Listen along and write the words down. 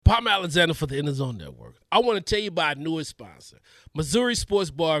Palm Alexander for the In the Zone Network. I want to tell you about our newest sponsor, Missouri Sports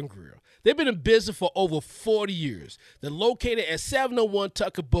Bar and Grill. They've been in business for over 40 years. They're located at 701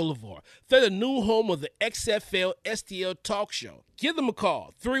 Tucker Boulevard. They're the new home of the XFL STL Talk Show. Give them a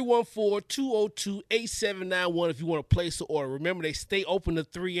call, 314-202-8791 if you want to place an order. Remember, they stay open to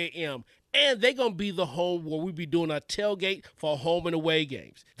 3 a.m., and they're going to be the home where we be doing our tailgate for home and away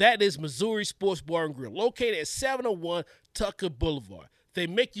games. That is Missouri Sports Bar and Grill, located at 701 Tucker Boulevard. They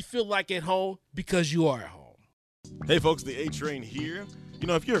make you feel like at home because you are at home. Hey, folks, the A-Train here. You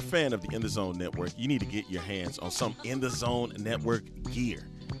know, if you're a fan of the In the Zone Network, you need to get your hands on some In the Zone Network gear.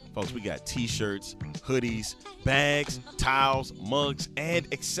 Folks, we got T-shirts, hoodies, bags, towels, mugs,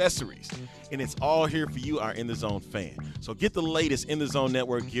 and accessories. And it's all here for you, our In the Zone fan. So get the latest In the Zone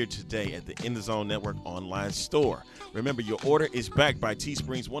Network gear today at the In the Zone Network online store. Remember, your order is backed by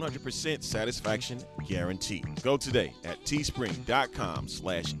Teespring's 100% satisfaction guarantee. Go today at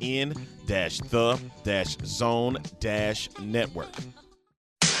teespring.com/in-the-zone-network.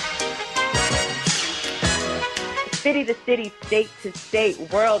 City to city, state to state,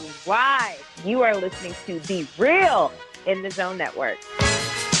 worldwide. You are listening to The Real In the Zone Network.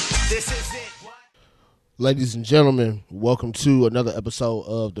 This is it. Ladies and gentlemen, welcome to another episode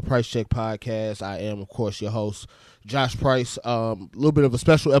of the Price Check Podcast. I am, of course, your host, Josh Price. A little bit of a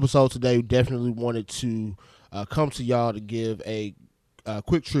special episode today. We definitely wanted to come to y'all to give a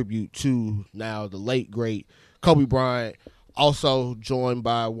quick tribute to now the late, great Kobe Bryant. Also joined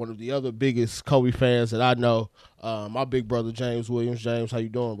by one of the other biggest Kobe fans that I know, my big brother, James Williams. James, how you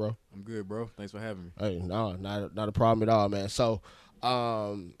doing, bro? I'm good, bro. Thanks for having me. Hey, no, not a problem at all, man. So,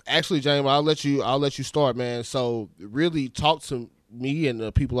 actually, James, I'll let you start, man. So, really talk to me and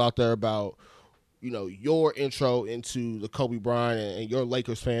the people out there about, you know, your intro into the Kobe Bryant and your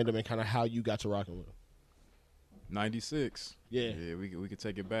Lakers fandom and kind of how you got to rocking with him. 96. Yeah, we could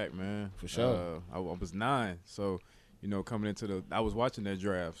take it back, man. For sure. I was 9, so. You know, coming into I was watching that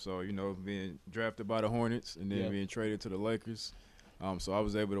draft. So, you know, being drafted by the Hornets and then being traded to the Lakers. So I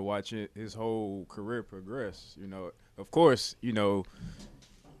was able to watch his whole career progress. You know, of course, you know,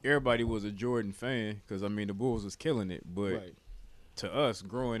 everybody was a Jordan fan because, I mean, the Bulls was killing it. But to us,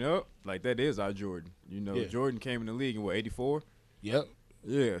 growing up, like, that is our Jordan. You know, Jordan came in the league in, 84? Yep.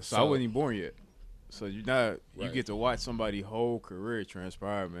 Yeah, so I wasn't even born yet. So you get to watch somebody's whole career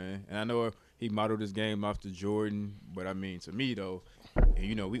transpire, man. And I know he modeled his game after Jordan, but I mean, to me though, and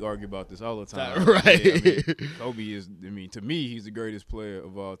you know, we argue about this all the time. Right. Yeah, I mean, Kobe is, to me, he's the greatest player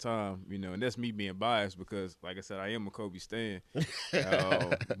of all time, you know, and that's me being biased because, like I said, I am a Kobe stan.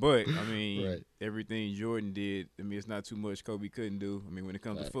 But, I mean, everything Jordan did, I mean, it's not too much Kobe couldn't do. I mean, when it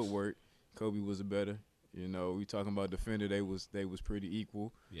comes to footwork, Kobe was a better. You know, we talking about defender, they was pretty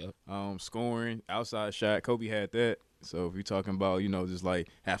equal. Yep. Scoring, outside shot, Kobe had that. So if you're talking about, you know, just like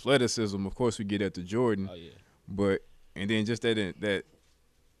athleticism, of course we get at the Jordan. Oh, yeah. But and then just that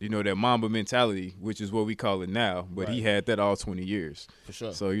you know, that Mamba mentality, which is what we call it now. But he had that all 20 years. For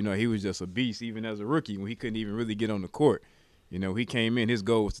sure. So, you know, he was just a beast even as a rookie when he couldn't even really get on the court. You know, he came in, his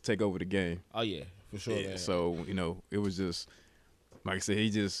goal was to take over the game. Oh, yeah, for sure, man. So, you know, it was just, like I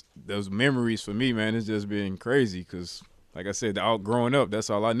said, those memories for me, man, it's just been crazy because, like I said, growing up,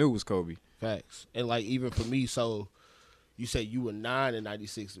 that's all I knew was Kobe. Facts. And, like, even for me, so you said you were 9 in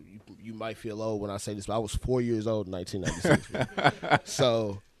 96. You might feel old when I say this, but I was 4 years old in 1996.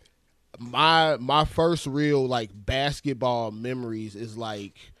 So my first real, like, basketball memories is,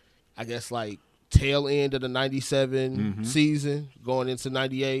 like, I guess, like, tail end of the 97 season going into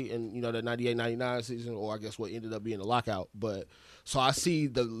 98 and, you know, the 98-99 season, or I guess what ended up being a lockout. But so I see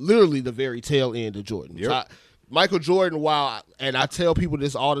literally the very tail end of Jordan. Yep. So Michael Jordan, and I tell people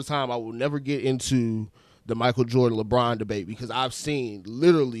this all the time, I will never get into the Michael Jordan-LeBron debate because I've seen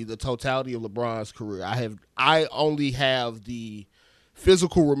literally the totality of LeBron's career. I only have the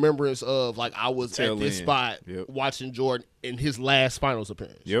physical remembrance of, like, I was at this spot watching Jordan in his last finals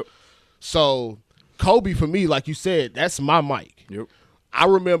appearance. Yep. So Kobe, for me, like you said, that's my mic. Yep. I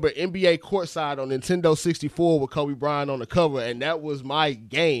remember NBA courtside on Nintendo 64 with Kobe Bryant on the cover, and that was my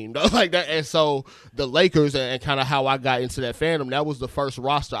game. Like that. And so the Lakers and kind of how I got into that fandom, that was the first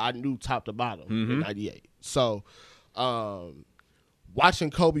roster I knew top to bottom in 98. So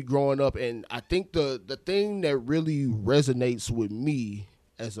watching Kobe growing up, and I think the thing that really resonates with me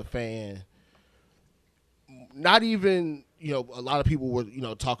as a fan, not even, you know, a lot of people would, you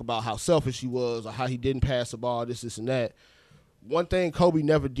know, talk about how selfish he was or how he didn't pass the ball, this and that. One thing Kobe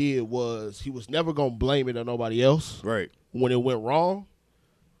never did was he was never going to blame it on nobody else when it went wrong.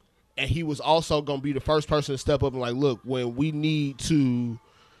 And he was also going to be the first person to step up and, like, look, when we need to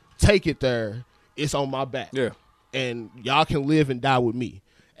take it there, it's on my back. Yeah. And y'all can live and die with me.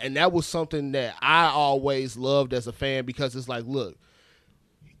 And that was something that I always loved as a fan because it's like, look,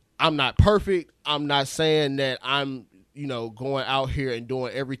 I'm not perfect. I'm not saying that I'm, going out here and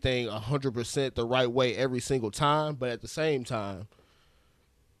doing everything 100% the right way every single time. But at the same time,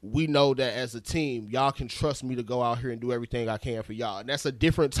 we know that as a team, y'all can trust me to go out here and do everything I can for y'all. And that's a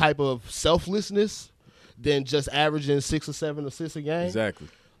different type of selflessness than just averaging 6 or 7 assists a game. Exactly.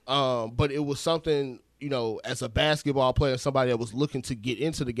 But it was something, as a basketball player, somebody that was looking to get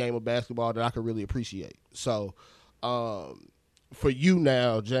into the game of basketball that I could really appreciate. So, for you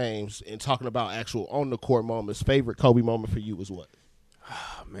now, James, in talking about actual on-the-court moments, favorite Kobe moment for you was what?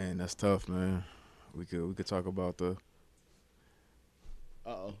 Oh, man, that's tough, man. We could talk about the –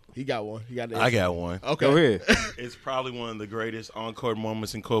 Uh-oh. He got one. I got one. Okay. Go ahead. It's probably one of the greatest on-court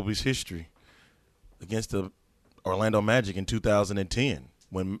moments in Kobe's history against the Orlando Magic in 2010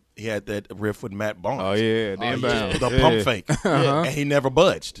 when he had that riff with Matt Barnes. Oh, yeah, the inbound. The pump fake. And he never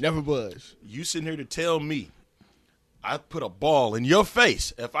budged. Never budged. You sitting here to tell me I put a ball in your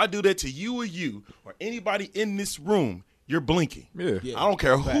face. If I do that to you or anybody in this room, you're blinking. Yeah. I don't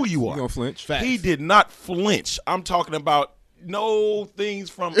care who you are. You gonna flinch. Facts. He did not flinch. I'm talking about no things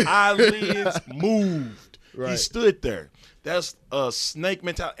from eyelids moved. Right. He stood there. That's a snake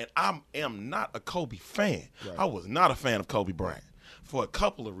mentality. And I am not a Kobe fan. Right. I was not a fan of Kobe Bryant for a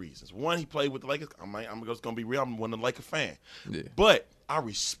couple of reasons. One, he played with the Lakers. I'm just going to be real. I'm one of the Lakers fan. Yeah. But I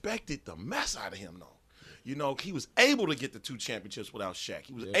respected the mess out of him, though. He was able to get the 2 championships without Shaq.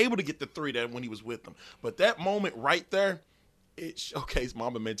 He was able to get the 3 that when he was with them. But that moment right there, it showcased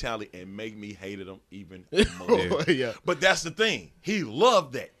Mamba mentality and made me hated him even more. Yeah. But that's the thing. He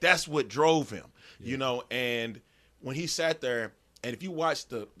loved that. That's what drove him, and when he sat there, and if you watch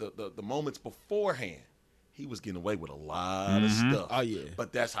the moments beforehand, he was getting away with a lot of stuff. Oh, yeah.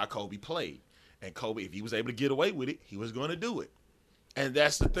 But that's how Kobe played. And Kobe, if he was able to get away with it, he was going to do it. And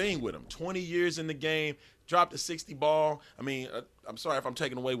that's the thing with him. 20 years in the game, dropped a 60 ball. I mean, I'm sorry if I'm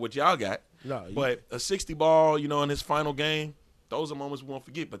taking away what y'all got. No, but a 60 ball, in his final game, those are moments we won't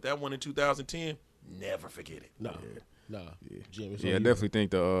forget. But that one in 2010, never forget it. No. Jim, Yeah, I definitely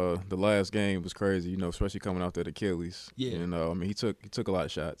think the last game was crazy. Especially coming out that Achilles. Yeah. I mean, he took a lot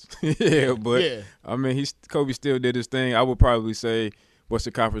of shots. But I mean, Kobe still did his thing. I would probably say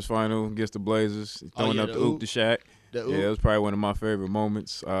Western Conference Final against the Blazers, throwing up the oop to Shaq. Yeah, it was probably one of my favorite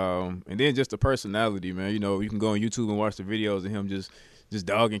moments. And then just the personality, man. You can go on YouTube and watch the videos of him just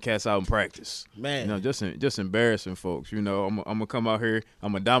dogging cats out in practice. Man. Just embarrassing folks. I'm gonna come out here,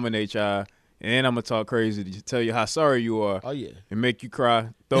 I'm gonna dominate y'all, and I'm gonna talk crazy to tell you how sorry you are. Oh, yeah. And make you cry,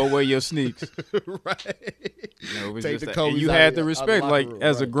 throw away your sneaks. Right. It was Take just the that. Kobe's And you out had of the the respect, locker like room,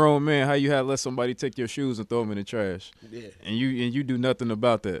 as a right. grown man, how you had let somebody take your shoes and throw them in the trash. Yeah. And you do nothing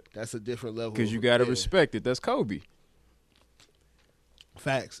about that That's a different level. because you gotta respect it. That's Kobe.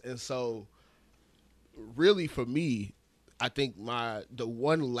 Facts. And so, really, for me, I think the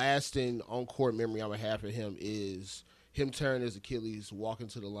one lasting on-court memory I'm going to have for him is him tearing his Achilles, walking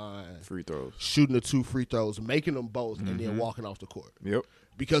to the line, Free throws. shooting the 2 free throws, making them both, and then walking off the court. Yep.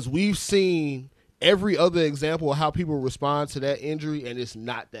 Because we've seen every other example of how people respond to that injury, and it's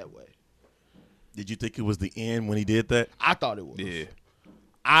not that way. Did you think it was the end when he did that? I thought it was.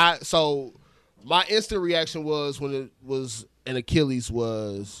 Yeah. So my instant reaction was when it was an Achilles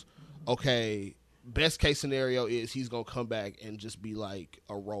was, okay, best case scenario is he's going to come back and just be like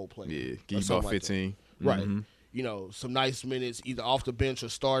a role player. Yeah. or Give you something about like that. 15. Right. Mhm. Some nice minutes, either off the bench or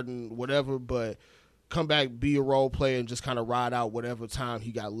starting, whatever, but come back, be a role player, and just kind of ride out whatever time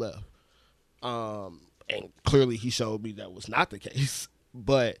he got left. And clearly he showed me that was not the case.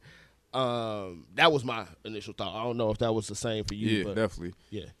 But that was my initial thought. I don't know if that was the same for you. Yeah, but definitely.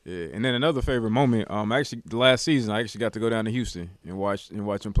 Yeah. Yeah. And then another favorite moment, actually the last season I actually got to go down to Houston and watch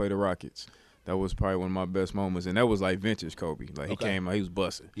him play the Rockets. That was probably one of my best moments, and that was like vintage Kobe. Like he came out, he was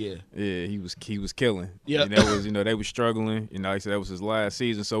busting. Yeah. Yeah, he was killing. Yeah. And that was, they were struggling. Like I said, that was his last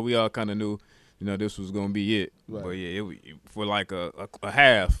season, so we all kind of knew, this was gonna be it. Right. But yeah, for like a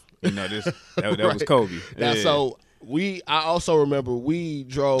half, that Right. was Kobe. Now, Yeah. so I also remember we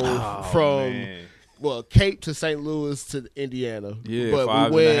drove from man. Cape to St. Louis to Indiana. Yeah, but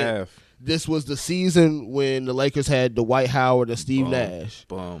 5 we and went, a half. This was the season when the Lakers had Dwight Howard and Steve Nash.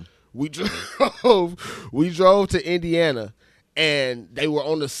 Boom. We drove to Indiana, and they were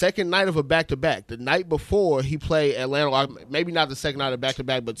on the second night of a back-to-back. The night before, he played Atlanta. Maybe not the second night of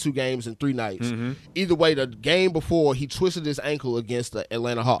back-to-back, but 2 games in 3 nights. Either way, the game before, he twisted his ankle against the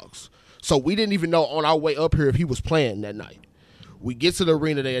Atlanta Hawks. So we didn't even know on our way up here if he was playing that night. We get to the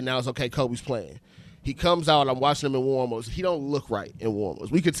arena, they announce, okay, Kobe's playing. He comes out, I'm watching him in warm-ups. He don't look right in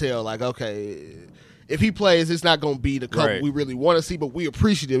warm-ups. We could tell, like, okay, if he plays, it's not going to be the Kobe Right. we really want to see, but we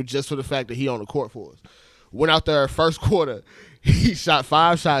appreciative just for the fact that he on the court for us. Went out there first quarter, he shot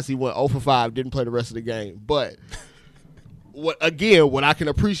 5 shots, he went 0 for 5, didn't play the rest of the game. But what I can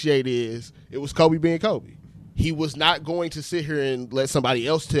appreciate is it was Kobe being Kobe. He was not going to sit here and let somebody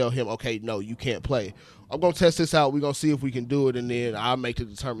else tell him, okay, no, you can't play. I'm going to test this out. We're going to see if we can do it, and then I'll make the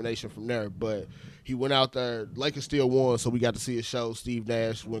determination from there. But he went out there. Lakers still won, so we got to see a show. Steve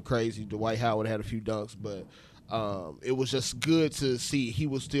Nash went crazy. Dwight Howard had a few dunks. But it was just good to see he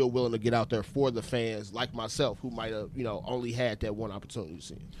was still willing to get out there for the fans like myself who might have, only had that one opportunity to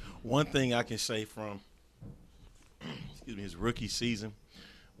see him. One thing I can say from his rookie season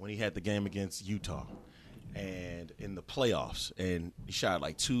when he had the game against Utah and in the playoffs, and he shot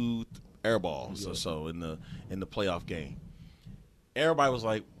like 2 air balls or so in the playoff game. Everybody was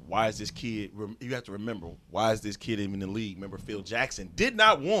like, why is this kid – you have to remember, why is this kid even in the league? Remember, Phil Jackson did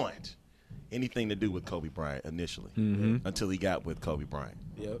not want anything to do with Kobe Bryant initially until he got with Kobe Bryant.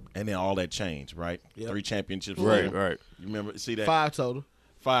 Yep. And then all that changed, right? Yep. 3 championships. Right, later. right. You remember – see that? 5 total.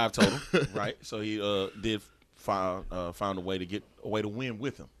 5 total, right? So he did found a way to get a way to win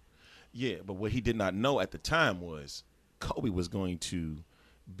with him. Yeah, but what he did not know at the time was Kobe was going to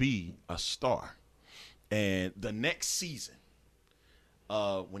be a star. And the next season,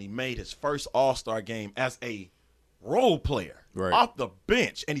 when he made his first All-Star game as a role player off the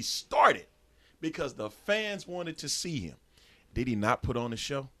bench, and he started because the fans wanted to see him, did he not put on a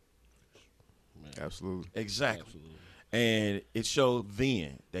show? Absolutely. Exactly. Absolutely. And it showed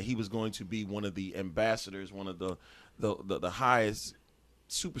then that he was going to be one of the ambassadors, one of the highest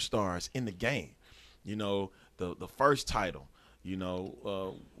superstars in the game. The first title,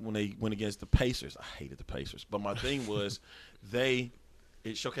 when they went against the Pacers. I hated the Pacers. But my thing was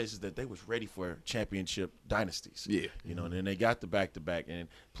it showcases that they was ready for championship dynasties. Yeah. And then they got the back-to-back and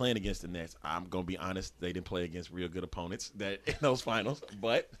playing against the Nets. I'm going to be honest, they didn't play against real good opponents in those finals.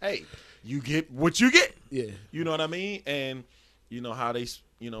 But, hey, you get what you get. Yeah. You know what I mean? And, how they,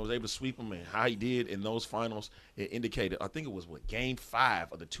 was able to sweep them and how he did in those finals, it indicated, I think it was, Game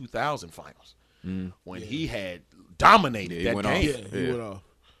 5 of the 2000 finals when he had dominated that game. He went off.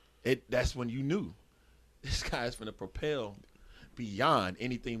 That's when you knew this guy's going to propel beyond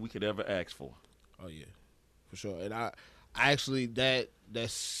anything we could ever ask for. Oh yeah, for sure. And I actually that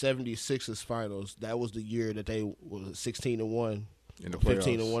 76ers finals, that was the year that they was 16-1 In the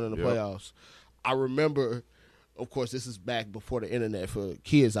 15-1 in the Yep. playoffs. I remember, of course, this is back before the internet. For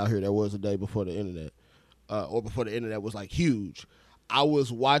kids out here, that was a day before the internet, or before the internet was like huge. I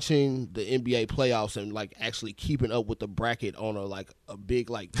was watching the NBA playoffs and like actually keeping up with the bracket on a big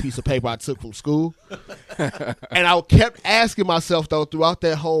piece of paper I took from school. And I kept asking myself though throughout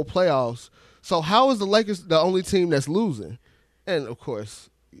that whole playoffs, so how is the Lakers the only team that's losing? And of course,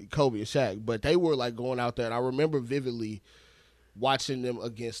 Kobe and Shaq, but they were going out there, and I remember vividly watching them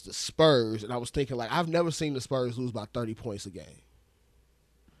against the Spurs, and I was thinking I've never seen the Spurs lose by 30 points a game.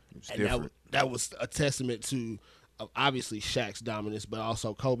 It's And different. that was a testament to obviously Shaq's dominance, but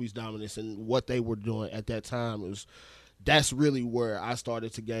also Kobe's dominance and what they were doing at that time. That's really where I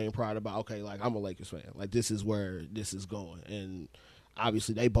started to gain pride about, okay, I'm a Lakers fan. This is where this is going. And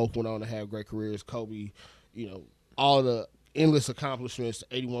obviously they both went on to have great careers. Kobe, all the endless accomplishments,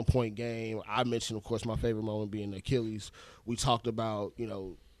 81-point game. I mentioned, of course, my favorite moment being the Achilles. We talked about,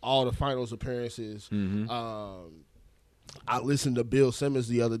 all the finals appearances. I listened to Bill Simmons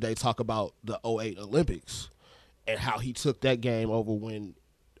the other day talk about the 2008 Olympics and how he took that game over when,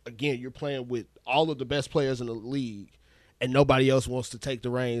 again, you're playing with all of the best players in the league and nobody else wants to take the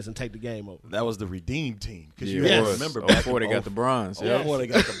reins and take the game over. That was the redeemed team. Because you it have to was. remember back Before they got the bronze. Yeah, before they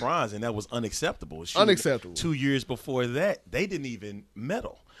got the bronze, and that was unacceptable. Shoot, Unacceptable. 2 years before that, they didn't even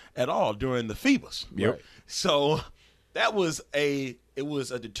medal at all during the FIBAs. Yep. Right. So that was a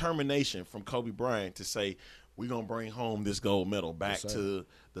determination from Kobe Bryant to say, we're going to bring home this gold medal back to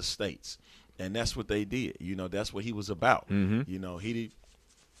the States. And that's what they did. That's what he was about. He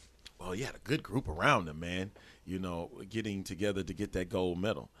had a good group around him, man, getting together to get that gold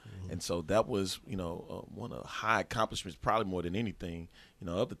medal. And so that was, one of the high accomplishments, probably more than anything,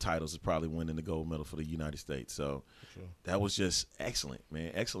 of the titles is probably winning the gold medal for the United States. So that was just excellent,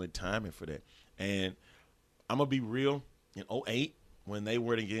 man. Excellent timing for that. And I'm going to be real, in 2008, when they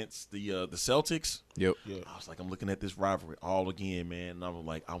went against the Celtics, Yep. I was like, I'm looking at this rivalry all again, man. And I was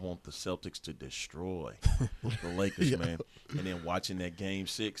like, I want the Celtics to destroy the Lakers, man. And then watching that Game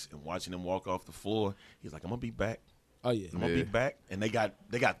 6 and watching them walk off the floor, he's like, I'm gonna be back. Oh yeah. I'm gonna be back. And they got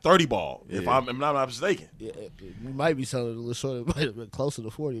 30 ball, if I'm not mistaken. Yeah, you might be selling it a little shorter, but closer to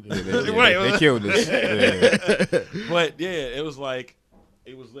 40. They killed us. Yeah. But yeah, it was like,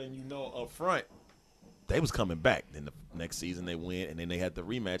 it was letting you know up front, they was coming back. Then the next season they win, and then they had the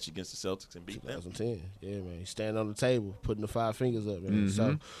rematch against the Celtics and beat them. 2010. Yeah, man. He's standing on the table, putting the 5 fingers up, man. Mm-hmm.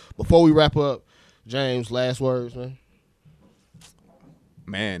 So before we wrap up, James, last words, man.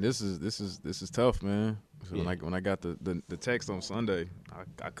 Man, this is tough, man. So Yeah. when I got the text on Sunday,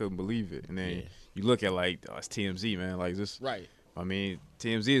 I couldn't believe it. And then you look at it's TMZ, man. Like this, Right. I mean,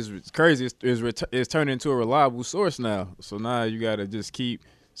 TMZ is crazy. It's turning into a reliable source now. So now you got to just keep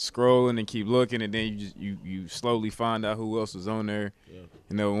scrolling and keep looking, and then you slowly find out who else is on there. Yeah.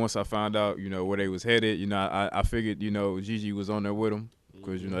 You know, once I found out, where they was headed, I figured, Gigi was on there with them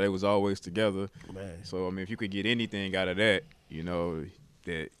because, they was always together. Man. So, I mean, if you could get anything out of that,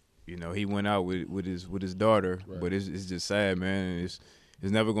 that he went out with his daughter, Right. but it's just sad, man. It's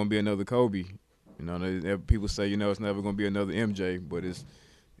never gonna be another Kobe. People say it's never gonna be another MJ, but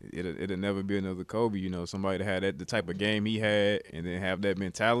it'll never be another Kobe. Somebody that had the type of game he had, and then have that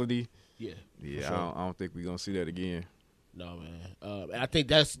mentality. Yeah. Yeah, sure. I don't think we're gonna see that again. No, man. And I think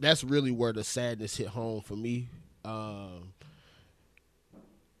that's really where the sadness hit home for me.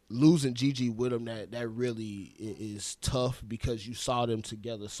 Losing Gigi with him, that really is tough because you saw them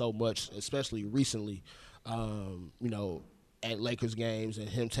together so much, especially recently, at Lakers games, and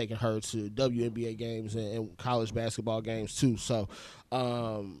him taking her to WNBA games and college basketball games too. So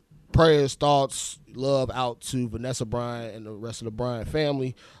prayers, thoughts, love out to Vanessa Bryant and the rest of the Bryant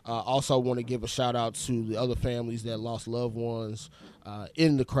family. Also want to give a shout out to the other families that lost loved ones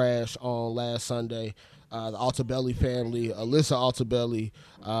in the crash on last Sunday. The Altabelli family, Alyssa Altabelli,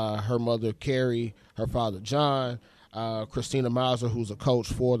 her mother Carrie, her father John, Christina Mauser, who's a coach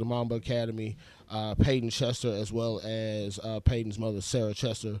for the Mamba Academy, Peyton Chester, as well as Peyton's mother Sarah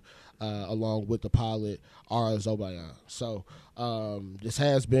Chester, along with the pilot Ara Zobayan. So this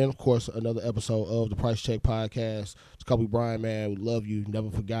has been, of course, another episode of the Price Check Podcast. It's Kobe Bryant, man. We love you,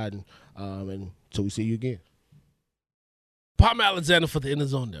 never forgotten, and until we see you again. Palm Alexander for the In the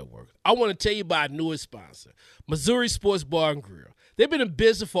Zone Network. I want to tell you about our newest sponsor, Missouri Sports Bar and Grill. They've been in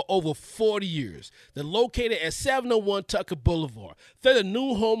business for over 40 years. They're located at 701 Tucker Boulevard. They're the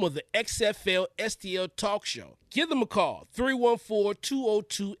new home of the XFL STL Talk Show. Give them a call,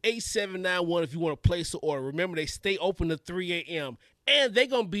 314-202-8791 if you want to place an order. Remember, they stay open at 3 a.m., and they're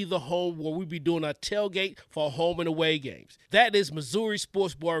going to be the home where we be doing our tailgate for home and away games. That is Missouri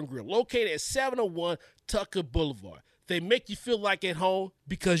Sports Bar and Grill, located at 701 Tucker Boulevard. They make you feel like at home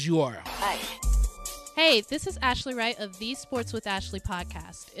because you are at home. Hey, this is Ashley Wright of the Sports with Ashley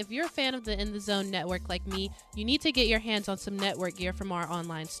podcast. If you're a fan of the In the Zone network like me, you need to get your hands on some network gear from our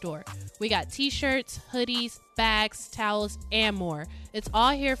online store. We got t-shirts, hoodies, bags, towels, and more. It's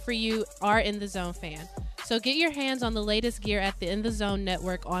all here for you, our In the Zone fan. So get your hands on the latest gear at the In the Zone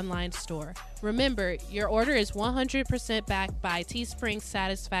network online store. Remember, your order is 100% backed by Teespring's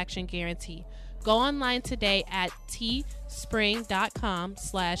satisfaction guarantee. Go online today at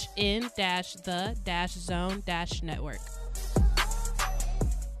teespring.com/in-the-zone-network.